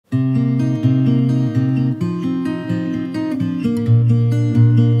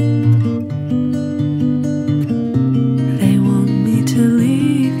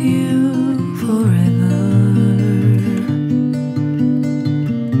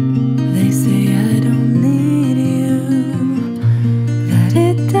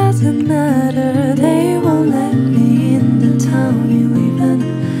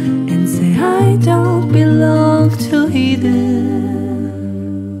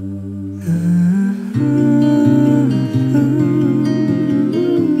The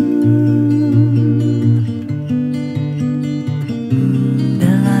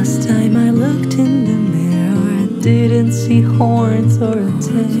last time I looked in the mirror, I didn't see horns or a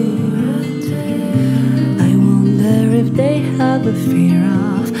tail. I wonder if they have a fear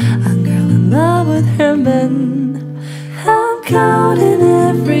of a girl in love with her men. I'm counting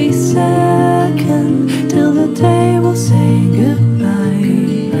every second till the day we'll say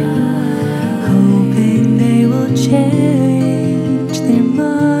goodbye, hoping they will change their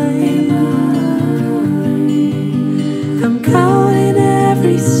mind. I'm counting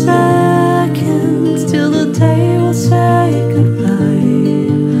every second till the day we'll say goodbye,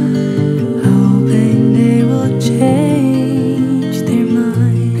 hoping they will change their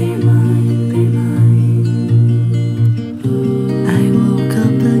mind. I woke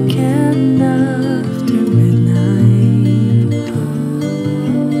up again after midnight,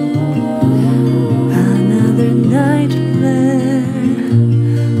 another nightmare,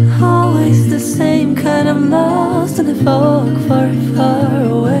 always the same kind of lost in a fog far, far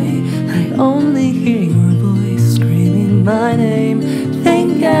away. I only hear your voice screaming my name.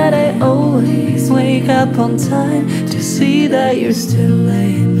 Thank God I always wake up on time to see that you're still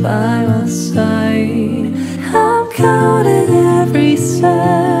laying by my side. I'm counting every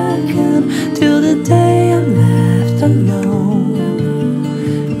second till the day I'm left alone,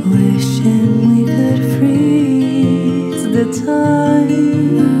 wishing we could freeze the time.